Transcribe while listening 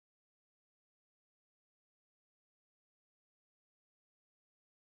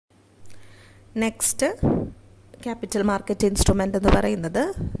Next capital market instrument എന്ന് പറയുന്നത്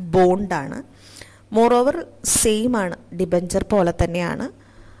ബോണ്ടാണ്. Moreover same ആണ്, ഡിബഞ്ചർ പോലെ തന്നെയാണ്.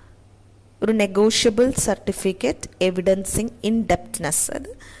 ഒരു നെഗോഷ്യബിൾ സർട്ടിഫിക്കറ്റ് എവിഡൻസിങ് ഇൻഡെപ്റ്റ്നെസ്, അത്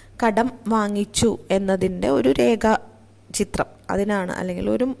കടം വാങ്ങിച്ചു എന്നതിൻ്റെ ഒരു രേഖാചിത്രം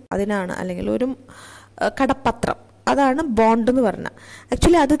അല്ലെങ്കിൽ ഒരു കടപ്പത്രം, അതാണ് ബോണ്ട് എന്ന് പറഞ്ഞാൽ.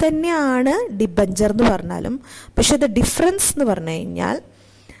 ആക്ച്വലി അത് തന്നെയാണ് ഡിബഞ്ചർ എന്ന് പറഞ്ഞാലും. പക്ഷെ ദ ഡിഫറൻസ് എന്ന് പറഞ്ഞു കഴിഞ്ഞാൽ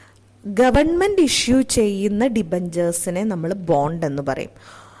ഗവൺമെൻറ് ഇഷ്യൂ ചെയ്യുന്ന ഡിബഞ്ചേഴ്സിനെ നമ്മൾ ബോണ്ട് എന്ന് പറയും.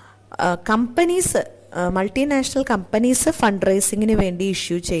 കമ്പനീസ്, മൾട്ടിനാഷണൽ കമ്പനീസ് ഫണ്ട് റൈസിങ്ങിന് വേണ്ടി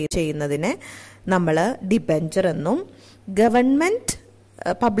ഇഷ്യൂ ചെയ്യുന്നതിനെ നമ്മൾ ഡിബഞ്ചർ എന്നും, ഗവൺമെൻറ്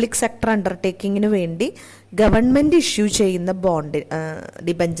പബ്ലിക് സെക്ടർ അണ്ടർടേക്കിങ്ങിന് വേണ്ടി ഗവൺമെൻറ് ഇഷ്യൂ ചെയ്യുന്ന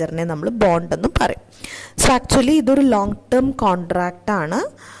ഡിബഞ്ചറിനെ നമ്മൾ ബോണ്ട് എന്നും പറയും. സോ ആക്ച്വലി ഇതൊരു ലോങ് ടേം കോൺട്രാക്റ്റ് ആണ്.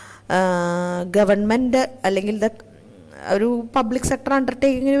 ഗവൺമെൻറ് അല്ലെങ്കിൽ ഒരു പബ്ലിക് സെക്ടർ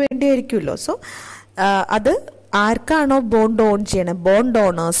അണ്ടർടേക്കിങ്ങിന് വേണ്ടി ആയിരിക്കുമല്ലോ. സോ അത് ആർക്കാണോ ബോണ്ട് ഓൺ ചെയ്യണേ, bond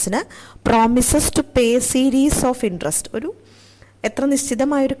ഓണേഴ്സിന് promises to pay series of interest, ഒരു എത്ര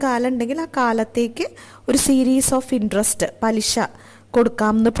നിശ്ചിതമായൊരു കാലം ഉണ്ടെങ്കിൽ ആ കാലത്തേക്ക് ഒരു സീരീസ് ഓഫ് ഇൻട്രസ്റ്റ്, പലിശ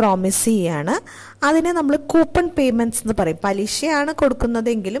കൊടുക്കാമെന്ന് പ്രോമിസ് ചെയ്യാണ്. അതിനെ നമ്മൾ കൂപ്പൺ പേയ്മെൻറ്റ്സ് എന്ന് പറയും. പലിശയാണ്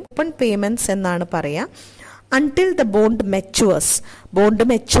കൊടുക്കുന്നതെങ്കിലും കൂപ്പൺ പേയ്മെൻറ്റ്സ് എന്നാണ് പറയുക. Until the bond മെച്യൂവേഴ്സ്, bond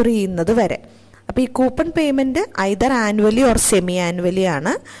mature ചെയ്യുന്നത് വരെ. അപ്പോൾ ഈ coupon payment either annually or semi annually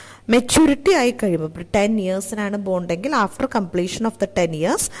ആണ്. മെച്യൂരിറ്റി ആയി കഴിയുമ്പോൾ, ഇപ്പോൾ 10 ഇയേഴ്സിനാണ് ബോണ്ടെങ്കിൽ after completion of the 10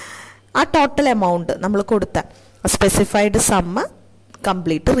 years ആ ടോട്ടൽ എമൗണ്ട് നമ്മൾ കൊടുത്ത സ്പെസിഫൈഡ് സമ്മ്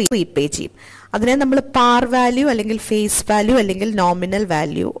കംപ്ലീറ്റ് റീപേ ചെയ്യും. അതിനെ നമ്മൾ പാർ വാല്യൂ അല്ലെങ്കിൽ ഫേസ് വാല്യൂ അല്ലെങ്കിൽ nominal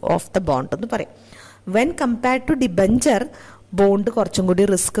value of the bond എന്ന് പറയും. When compared to debenture, bond കുറച്ചും കൂടി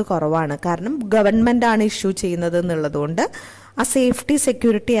റിസ്ക് കുറവാണ്. കാരണം ഗവൺമെൻറ് ആണ് ഇഷ്യൂ ചെയ്യുന്നത് എന്നുള്ളതുകൊണ്ട് ആ സേഫ്റ്റി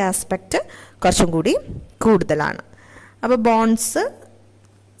സെക്യൂരിറ്റി ആസ്പെക്റ്റ് കുറച്ചും കൂടി കൂടുതലാണ്. അപ്പോൾ bonds,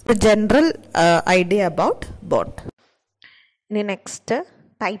 general idea about bond. ഇനി നെക്സ്റ്റ്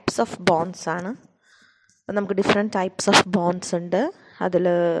ടൈപ്സ് ഓഫ് ബോണ്ട്സ് ആണ്. നമുക്ക് ഡിഫറെൻറ്റ് ടൈപ്സ് ഓഫ് ബോണ്ട്സ് ഉണ്ട്. അതിൽ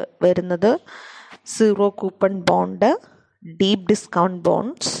വരുന്നത് zero coupon bond, deep discount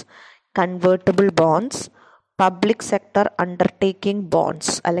bonds, convertible bonds, public sector undertaking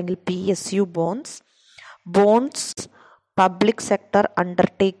bonds അല്ലെങ്കിൽ PSU bonds, bonds public sector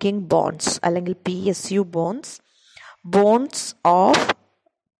undertaking bonds അല്ലെങ്കിൽ PSU bonds, bonds of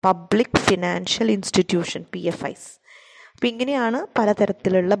public financial institution PFIs. അപ്പം ഇങ്ങനെയാണ്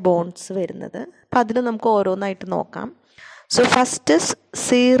പലതരത്തിലുള്ള bonds വരുന്നത്. അപ്പം അതിൽ നമുക്ക് ഓരോന്നായിട്ട് നോക്കാം. So first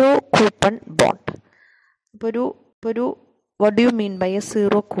zero coupon bond. ഇപ്പോൾ ഒരു what do you mean by A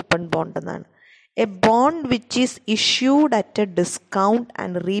zero coupon bond എന്നാണ്. A bond which is issued at A discount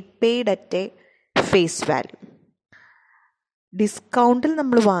and repaid at A face value. ഡിസ്കൗണ്ടിൽ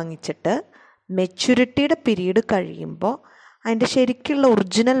നമ്മൾ വാങ്ങിച്ചിട്ട് മെച്യൂരിറ്റിയുടെ പീരീഡ് കഴിയുമ്പോൾ അതിൻ്റെ ശരിക്കുള്ള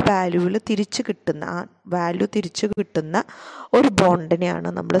ഒറിജിനൽ വാല്യൂവിൽ തിരിച്ചു കിട്ടുന്ന ഒരു ബോണ്ടിനെയാണ്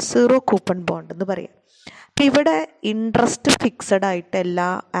നമ്മൾ സീറോ കൂപ്പൺ ബോണ്ട് എന്ന് പറയുക. അപ്പം ഇവിടെ ഇൻട്രസ്റ്റ് ഫിക്സഡ് ആയിട്ട് എല്ലാ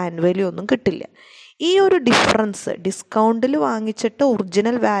ആനുവലി ഒന്നും കിട്ടില്ല. ഈ ഒരു ഡിഫറൻസ്, ഡിസ്കൗണ്ടിൽ വാങ്ങിച്ചിട്ട്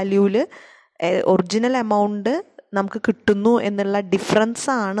ഒറിജിനൽ വാല്യൂവിൽ ഒറിജിനൽ എമൗണ്ട് നമുക്ക് കിട്ടുന്നു എന്നുള്ള ഡിഫറൻസ്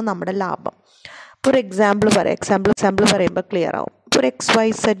ആണ് നമ്മുടെ ലാഭം. ഇപ്പോൾ ഒരു എക്സാമ്പിൾ പറയുമ്പോൾ ക്ലിയർ ആവും. ഇപ്പോൾ ഒരു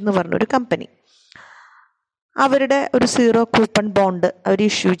XYZ എന്ന് പറഞ്ഞൊരു കമ്പനി, അവരുടെ ഒരു സീറോ കൂപ്പൺ ബോണ്ട് അവർ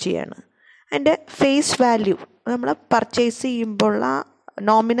ഇഷ്യൂ ചെയ്യാണ്. അതിൻ്റെ ഫേസ് വാല്യൂ നമ്മൾ പർച്ചേസ് ചെയ്യുമ്പോൾ ആ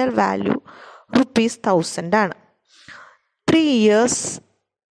നോമിനൽ വാല്യൂ ₹1000 ആണ്. 3 ഇയേഴ്സ്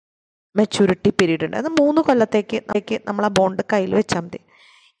മെച്യൂരിറ്റി പീരീഡ് ഉണ്ട്. അത് 3 കൊല്ലത്തേക്ക് നമ്മൾ ആ ബോണ്ട് കയ്യിൽ വെച്ചാൽ മതി.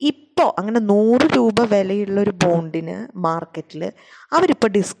 ഇപ്പോൾ അങ്ങനെ 100 രൂപ വിലയുള്ള ഒരു ബോണ്ടിന് മാർക്കറ്റിൽ അവരിപ്പോൾ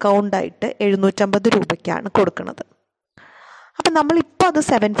ഡിസ്കൗണ്ടായിട്ട് 750 രൂപയ്ക്കാണ് കൊടുക്കുന്നത്. അപ്പം നമ്മളിപ്പോൾ അത്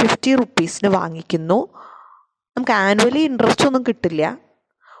 750 റുപ്പീസിന് വാങ്ങിക്കുന്നു. നമുക്ക് ആനുവലി ഇൻട്രസ്റ്റ് ഒന്നും കിട്ടില്ല.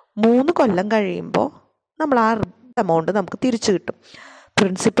 3 കൊല്ലം കഴിയുമ്പോൾ നമ്മൾ ആ എമൗണ്ട് നമുക്ക് തിരിച്ചു കിട്ടും.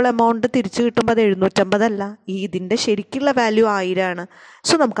 പ്രിൻസിപ്പൽ എമൗണ്ട് തിരിച്ചു കിട്ടുമ്പോൾ അത് 750 അല്ല, ഇതിൻ്റെ ശരിക്കുള്ള വാല്യൂ 1000 ആണ്.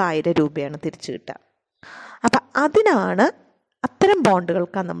 സോ നമുക്ക് 1000 രൂപയാണ് തിരിച്ചു കിട്ടുക. അപ്പം അതിനാണ്, അത്തരം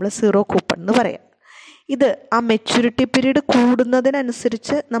ബോണ്ടുകൾക്കാണ് നമ്മൾ സീറോ കൂപ്പൺ എന്ന് പറയാം. ഇത് ആ മെച്യൂരിറ്റി പീരീഡ്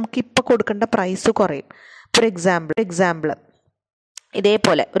കൂടുന്നതിനനുസരിച്ച് നമുക്കിപ്പോൾ കൊടുക്കേണ്ട പ്രൈസ് കുറയും. ഫോർ എക്സാമ്പിൾ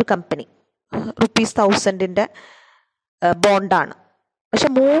ഇതേപോലെ ഒരു കമ്പനി ₹1000 ബോണ്ടാണ്. പക്ഷെ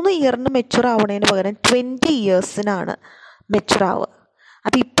 3 ഇയറിന് മെച്യൂർ ആവണതിന് പകരം 20 ഇയേഴ്സിനാണ് മെച്യൂർ ആവുക.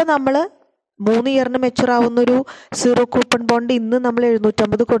 അപ്പം ഇപ്പം നമ്മൾ 3 ഇയറിന് മെച്യൂർ ആവുന്നൊരു സീറോ കൂപ്പൺ ബോണ്ട് ഇന്ന് നമ്മൾ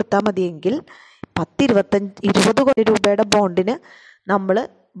 750 കൊടുത്താൽ മതിയെങ്കിൽ 20 കോടി രൂപയുടെ ബോണ്ടിന് നമ്മൾ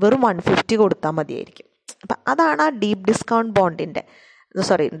വെറും 150 കൊടുത്താൽ മതിയായിരിക്കും. അപ്പം അതാണ് ആ ഡീപ്പ് ഡിസ്കൗണ്ട് ബോണ്ടിൻ്റെ,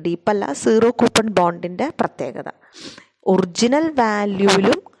 ഡീപ്പല്ല, സീറോ കൂപ്പൺ ബോണ്ടിൻ്റെ പ്രത്യേകത. Original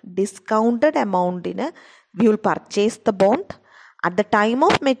വാല്യൂവിലും discounted എമൗണ്ടിന് we will purchase the bond. At the time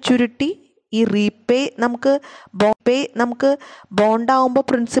of maturity ഈ നമുക്ക് ബോണ്ടാവുമ്പോൾ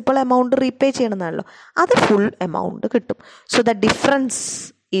പ്രിൻസിപ്പൽ എമൗണ്ട് റീപേ ചെയ്യണമെന്നാണല്ലോ, അത് ഫുൾ എമൗണ്ട് കിട്ടും. So the difference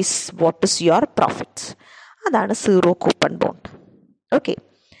is what is your profits. അതാണ് സീറോ കൂപ്പൺ ബോണ്ട്. ഓക്കെ,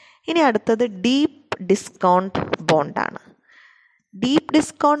 ഇനി അടുത്തത് deep discount ബോണ്ടാണ്. Deep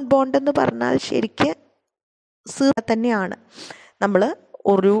discount bond എന്ന് പറഞ്ഞാൽ ശരിക്ക് സീറോ തന്നെയാണ്. നമ്മൾ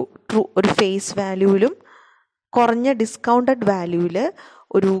ഒരു ഫേസ് വാല്യൂവിലും കുറഞ്ഞ ഡിസ്കൗണ്ടഡ് വാല്യൂവിൽ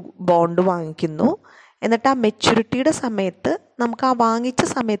ഒരു ബോണ്ട് വാങ്ങിക്കുന്നു. എന്നിട്ട് ആ മെച്യൂരിറ്റിയുടെ സമയത്ത് നമുക്ക് ആ വാങ്ങിച്ച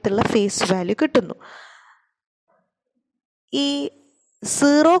സമയത്തുള്ള ഫേസ് വാല്യൂ കിട്ടുന്നു. ഈ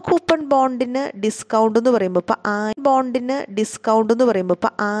സീറോ കൂപ്പൺ ബോണ്ടിന് ഡിസ്കൗണ്ട് എന്ന് പറയുമ്പോൾ ഇപ്പോൾ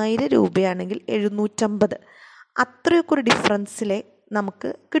 1000 രൂപയാണെങ്കിൽ 750, അത്രയൊക്കെ ഒരു ഡിഫറൻസിലേ നമുക്ക്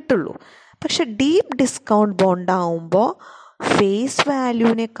കിട്ടുള്ളൂ. പക്ഷെ ഡീപ്പ് ഡിസ്കൗണ്ട് ബോണ്ട് ആവുമ്പോൾ ഫേസ്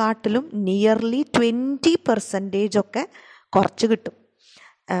വാല്യൂവിനെക്കാട്ടിലും നിയർലി 20% ഒക്കെ കുറച്ച് കിട്ടും.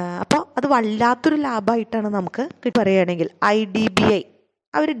 അപ്പോൾ അത് വല്ലാത്തൊരു ലാഭമായിട്ടാണ് നമുക്ക് പറയുകയാണെങ്കിൽ IDBI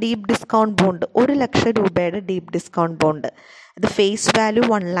അവർ ഡീപ്പ് ഡിസ്കൗണ്ട് ബോണ്ട് 1,00,000 രൂപയുടെ ഡീപ്പ് ഡിസ്കൗണ്ട് ബോണ്ട്, അത് ഫേസ് വാല്യൂ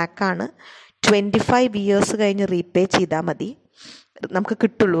 1 lakh ആണ്. 25 years കഴിഞ്ഞ് റീപേ ചെയ്താൽ മതി, നമുക്ക്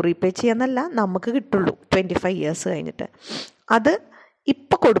കിട്ടുള്ളൂ. റീപേ ചെയ്യാന്നല്ല, നമുക്ക് കിട്ടുള്ളൂ 25 years കഴിഞ്ഞിട്ട്. അത്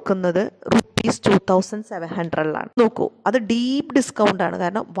ഇപ്പം കൊടുക്കുന്നത് ₹2,700 നോക്കൂ, അത് ഡീപ്പ് ഡിസ്കൗണ്ട് ആണ്.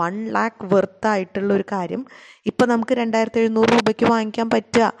 കാരണം 1 lakh വർത്ത് ആയിട്ടുള്ള ഒരു കാര്യം ഇപ്പം നമുക്ക് 2,700 രൂപയ്ക്ക് വാങ്ങിക്കാൻ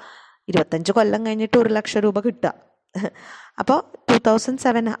പറ്റുക. 25 കൊല്ലം കഴിഞ്ഞിട്ട് 1,00,000 രൂപ കിട്ടുക. അപ്പോൾ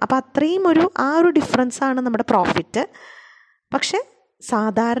 2,700, അപ്പോൾ അത്രയും ആ ഒരു ഡിഫറൻസാണ് നമ്മുടെ പ്രോഫിറ്റ്. പക്ഷെ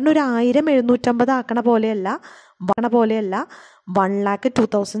സാധാരണ ഒരു 1,750 ആക്കണ പോലെയല്ല 1 lakh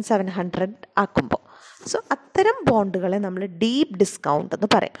 2,700 ആക്കുമ്പോൾ. സോ അത്തരം ബോണ്ടുകളെ നമ്മൾ ഡീപ്പ് ഡിസ്കൗണ്ട് എന്ന്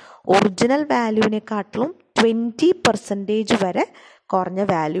പറയും. ഒറിജിനൽ വാല്യൂവിനെക്കാട്ടിലും 20% വരെ കുറഞ്ഞ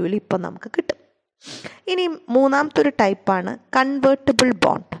വാല്യൂവിൽ ഇപ്പം നമുക്ക് കിട്ടും. ഇനി മൂന്നാമത്തെ ഒരു ടൈപ്പാണ് കൺവേർട്ടിബിൾ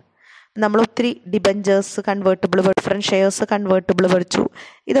ബോണ്ട്. നമ്മൾ ഒത്തിരി debentures convertible, different shares convertible പഠിച്ചു.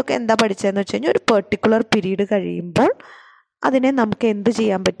 ഇതൊക്കെ എന്താ പഠിച്ചതെന്ന് വെച്ച് കഴിഞ്ഞാൽ ഒരു പെർട്ടിക്കുലർ പീരീഡ് കഴിയുമ്പോൾ അതിനെ നമുക്ക് എന്ത്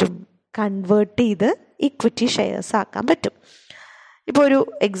ചെയ്യാൻ പറ്റും? കൺവേർട്ട് ചെയ്ത് ഇക്വിറ്റി ഷെയർസ് ആക്കാൻ പറ്റും. ഇപ്പോൾ ഒരു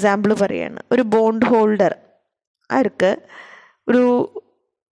എക്സാമ്പിൾ പറയുകയാണ്. ഒരു ബോണ്ട് ഹോൾഡർ അവർക്ക് ഒരു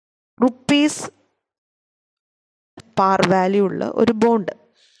പാർ വാല്യൂ ഉള്ള ഒരു ബോണ്ട്,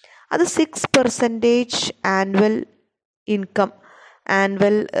 അത് 6%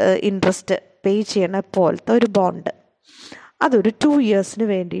 ആനുവൽ ഇൻട്രസ്റ്റ് പേ ചെയ്യണ പോലത്തെ ഒരു ബോണ്ട്, അതൊരു 2 years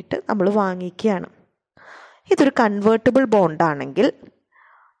വേണ്ടിയിട്ട് നമ്മൾ വാങ്ങിക്കുകയാണ്. ഇതൊരു കൺവേർട്ടിബിൾ ബോണ്ടാണെങ്കിൽ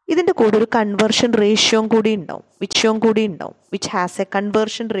ഇതിൻ്റെ കൂടെ ഒരു കൺവേർഷൻ റേഷ്യോയും കൂടി ഉണ്ടാവും, which has A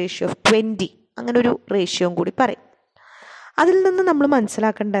conversion ratio of 20. അങ്ങനെ ഒരു റേഷ്യോയും കൂടി പറയും. അതിൽ നിന്ന് നമ്മൾ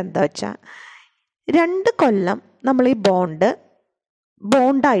മനസ്സിലാക്കേണ്ട എന്താ വെച്ചാൽ 2 കൊല്ലം നമ്മൾ ഈ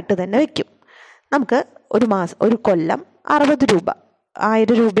ബോണ്ടായിട്ട് തന്നെ വയ്ക്കും. നമുക്ക് ഒരു കൊല്ലം 60 രൂപ,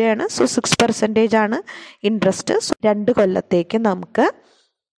 1000 രൂപയാണ്. സോ 6% ആണ് ഇൻട്രസ്റ്റ്. 2 കൊല്ലത്തേക്ക് നമുക്ക്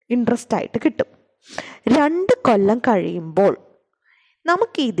ഇൻട്രസ്റ്റ് ആയിട്ട് കിട്ടും. 2 കൊല്ലം കഴിയുമ്പോൾ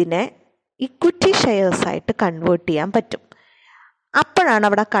നമുക്ക് ഇതിനെ ഇക്വിറ്റി ഷെയർസ് ആയിട്ട് കൺവേർട്ട് ചെയ്യാൻ പറ്റും. അപ്പോഴാണ്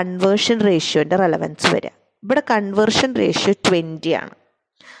അവിടെ കൺവേർഷൻ റേഷ്യോൻ്റെ റെലവൻസ് വരിക. ഇവിടെ കൺവേർഷൻ റേഷ്യോ 20 ആണ്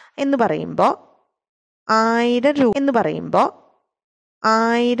എന്ന് പറയുമ്പോൾ 1000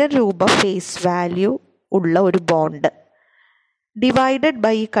 രൂപ ഫേസ് വാല്യൂ ഉള്ള ഒരു bond divided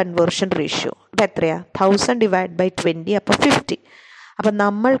by conversion ratio, അപ്പം എത്രയാ? 1000 ഡിവൈഡ് ബൈ 20, അപ്പോൾ 50. അപ്പം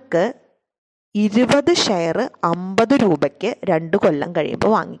നമ്മൾക്ക് 20 ഷെയർ 50 രൂപയ്ക്ക് 2 കൊല്ലം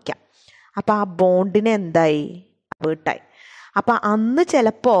കഴിയുമ്പോൾ വാങ്ങിക്കാം. അപ്പോൾ ആ ബോണ്ടിന് എന്തായി? വീട്ടായി. അപ്പം അന്ന്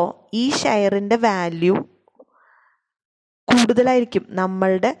ചിലപ്പോൾ ഈ ഷെയറിൻ്റെ വാല്യൂ കൂടുതലായിരിക്കും.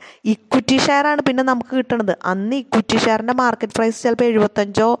 നമ്മളുടെ ഇക്വിറ്റി ഷെയറാണ് പിന്നെ നമുക്ക് കിട്ടണത്. അന്ന് ഇക്വിറ്റി ഷെയറിൻ്റെ മാർക്കറ്റ് പ്രൈസ് ചിലപ്പോൾ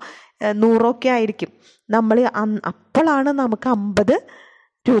 75 100 ആയിരിക്കും. അപ്പോഴാണ് നമുക്ക് 50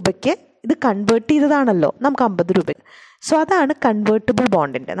 രൂപയ്ക്ക് ഇത് കൺവേർട്ട് ചെയ്തതാണല്ലോ, നമുക്ക് 50 രൂപയ്ക്ക്. സോ അതാണ് കൺവേർട്ടിബിൾ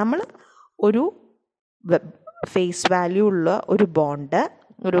ബോണ്ടിൻ്റെ. നമ്മൾ ഒരു ഫേസ് വാല്യൂ ഉള്ള ഒരു ബോണ്ട്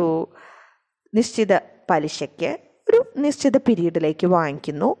ഒരു നിശ്ചിത പലിശയ്ക്ക് ഒരു നിശ്ചിത പീരീഡിലേക്ക്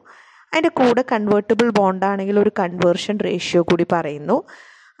വാങ്ങിക്കുന്നു. അതിൻ്റെ കൂടെ കൺവേർട്ടിബിൾ ബോണ്ടാണെങ്കിൽ ഒരു കൺവേർഷൻ റേഷ്യോ കൂടി പറയുന്നു.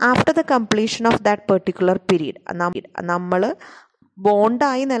 After the completion of that particular period, നമ്മൾ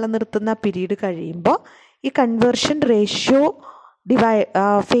ബോണ്ടായി നിലനിർത്തുന്ന പീരീഡ് കഴിയുമ്പോൾ ഈ conversion ratio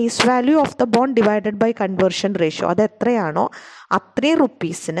face value of the bond divided by conversion ratio, അത് എത്രയാണോ അത്രയും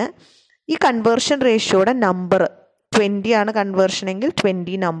റുപ്പീസിന് ഈ കൺവേർഷൻ റേഷ്യോയുടെ നമ്പർ 20 ആണ് കൺവേർഷൻ എങ്കിൽ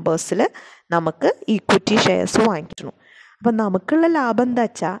 20 നമ്പേഴ്സിൽ നമുക്ക് ഈക്വിറ്റി ഷെയർസ് വാങ്ങിക്കുന്നു. അപ്പം നമുക്കുള്ള ലാഭം എന്താ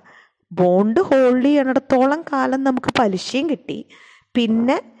വെച്ചാൽ ബോണ്ട് ഹോൾഡ് ചെയ്യണിടത്തോളം കാലം നമുക്ക് പലിശയും കിട്ടി.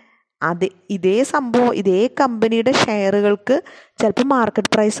 പിന്നെ ഇതേ കമ്പനിയുടെ ഷെയറുകൾക്ക് ചിലപ്പോൾ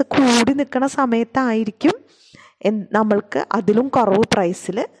മാർക്കറ്റ് പ്രൈസ് കൂടി നിൽക്കുന്ന സമയത്തായിരിക്കും നമ്മൾക്ക് അതിലും കുറവ്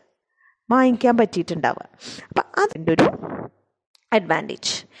പ്രൈസിൽ വാങ്ങിക്കാൻ പറ്റിയിട്ടുണ്ടാവുക. അപ്പം അതിൻ്റെ ഒരു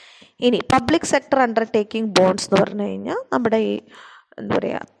അഡ്വാൻറ്റേജ്. ഇനി പബ്ലിക് സെക്ടർ അണ്ടർടേക്കിംഗ് ബോണ്ട്സ് എന്ന് പറഞ്ഞു കഴിഞ്ഞാൽ നമ്മുടെ ഈ എന്താ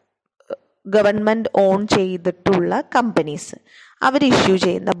പറയുക ഗവൺമെൻറ് ഓൺ ചെയ്തിട്ടുള്ള കമ്പനീസ് അവർ ഇഷ്യൂ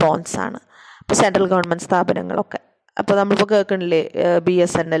ചെയ്യുന്ന ബോണ്ട്സാണ്. ഇപ്പോൾ സെൻട്രൽ ഗവൺമെൻറ് സ്ഥാപനങ്ങളൊക്കെ. അപ്പോൾ നമ്മളിപ്പോൾ കേൾക്കണില്ലേ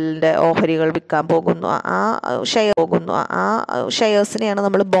BSNLൻ്റെ ഓഹരികൾ വിൽക്കാൻ പോകുന്നു, ആ ഷെയർ പോകുന്നു, ആ ഷെയർസിനെയാണ്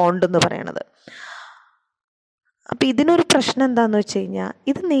നമ്മൾ ബോണ്ട് എന്ന് പറയണത്. അപ്പം ഇതിനൊരു പ്രശ്നം എന്താണെന്ന് വെച്ച് കഴിഞ്ഞാൽ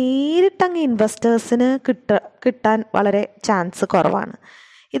ഇത് നേരിട്ടങ്ങ് ഇൻവെസ്റ്റേഴ്സിന് കിട്ടാൻ വളരെ ചാൻസ് കുറവാണ്.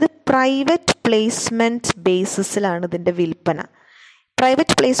 ഇത് പ്രൈവറ്റ് പ്ലേസ്മെൻറ്റ് ബേസിസിലാണ് ഇതിൻ്റെ വിൽപ്പന.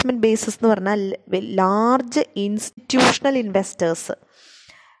 പ്രൈവറ്റ് പ്ലേസ്മെൻറ്റ് ബേസിസ് എന്ന് പറഞ്ഞാൽ ലാർജ് ഇൻസ്റ്റിറ്റ്യൂഷണൽ ഇൻവെസ്റ്റേഴ്സ്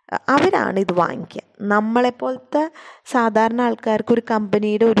അവരാണ് ഇത് വാങ്ങിക്കുക. നമ്മളെപ്പോലത്തെ സാധാരണ ആൾക്കാർക്ക് ഒരു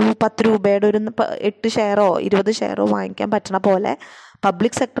കമ്പനിയുടെ ഒരു 10 രൂപയുടെ ഒരു 8 ഷെയറോ 20 ഷെയറോ വാങ്ങിക്കാൻ പറ്റണ പോലെ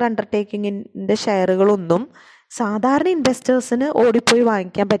പബ്ലിക് സെക്ടർ അണ്ടർടേക്കിങ്ങിൻ്റെ ഷെയറുകളൊന്നും സാധാരണ ഇൻവെസ്റ്റേഴ്സിന് ഓടിപ്പോയി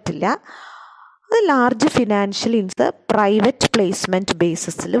വാങ്ങിക്കാൻ പറ്റില്ല. അത് ലാർജ് ഫിനാൻഷ്യൽ പ്രൈവറ്റ് പ്ലേസ്മെൻറ്റ്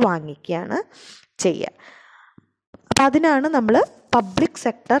ബേസിസിൽ വാങ്ങിക്കുകയാണ് ചെയ്യുക. അപ്പം അതിനാണ് നമ്മൾ പബ്ലിക്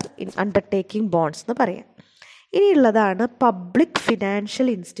സെക്ടർ അണ്ടർടേക്കിംഗ് ബോണ്ട്സ് എന്ന് പറയാം. ഇനിയുള്ളതാണ് പബ്ലിക് ഫിനാൻഷ്യൽ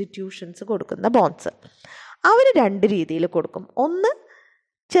ഇൻസ്റ്റിറ്റ്യൂഷൻസ് കൊടുക്കുന്ന ബോണ്ട്സ്. അവർ 2 രീതിയിൽ കൊടുക്കും. ഒന്ന്,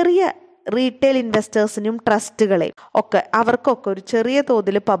 ചെറിയ റീറ്റെയിൽ ഇൻവെസ്റ്റേഴ്സിനും ട്രസ്റ്റുകളെയും ഒക്കെ അവർക്കൊക്കെ ഒരു ചെറിയ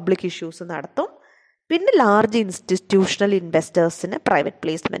തോതിൽ പബ്ലിക് ഇഷ്യൂസ് നടത്തും. പിന്നെ ലാർജ് ഇൻസ്റ്റിറ്റ്യൂഷണൽ ഇൻവെസ്റ്റേഴ്സിന് പ്രൈവറ്റ്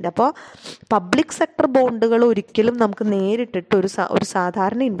പ്ലേസ്മെൻറ്റ്. അപ്പോൾ പബ്ലിക് സെക്ടർ ബോണ്ടുകൾ ഒരിക്കലും നമുക്ക് നേരിട്ടിട്ട് ഒരു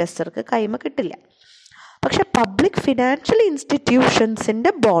സാധാരണ ഇൻവെസ്റ്റർക്ക് കൈമ കിട്ടില്ല. പക്ഷെ പബ്ലിക് ഫിനാൻഷ്യൽ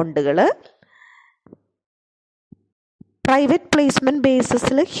ഇൻസ്റ്റിറ്റ്യൂഷൻസിൻ്റെ ബോണ്ടുകൾ പ്രൈവറ്റ് പ്ലേസ്മെൻറ്റ്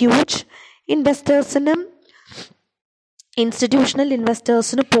ബേസിസിൽ ഹ്യൂജ് ഇൻവെസ്റ്റേഴ്സിനും ഇൻസ്റ്റിറ്റ്യൂഷണൽ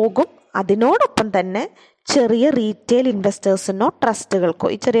ഇൻവെസ്റ്റേഴ്സിന് പോകും. അതിനോടൊപ്പം തന്നെ ചെറിയ റീറ്റെയിൽ ഇൻവെസ്റ്റേഴ്സിനോ ട്രസ്റ്റുകൾക്കോ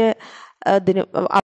ഈ ചെറിയ ഇതിന്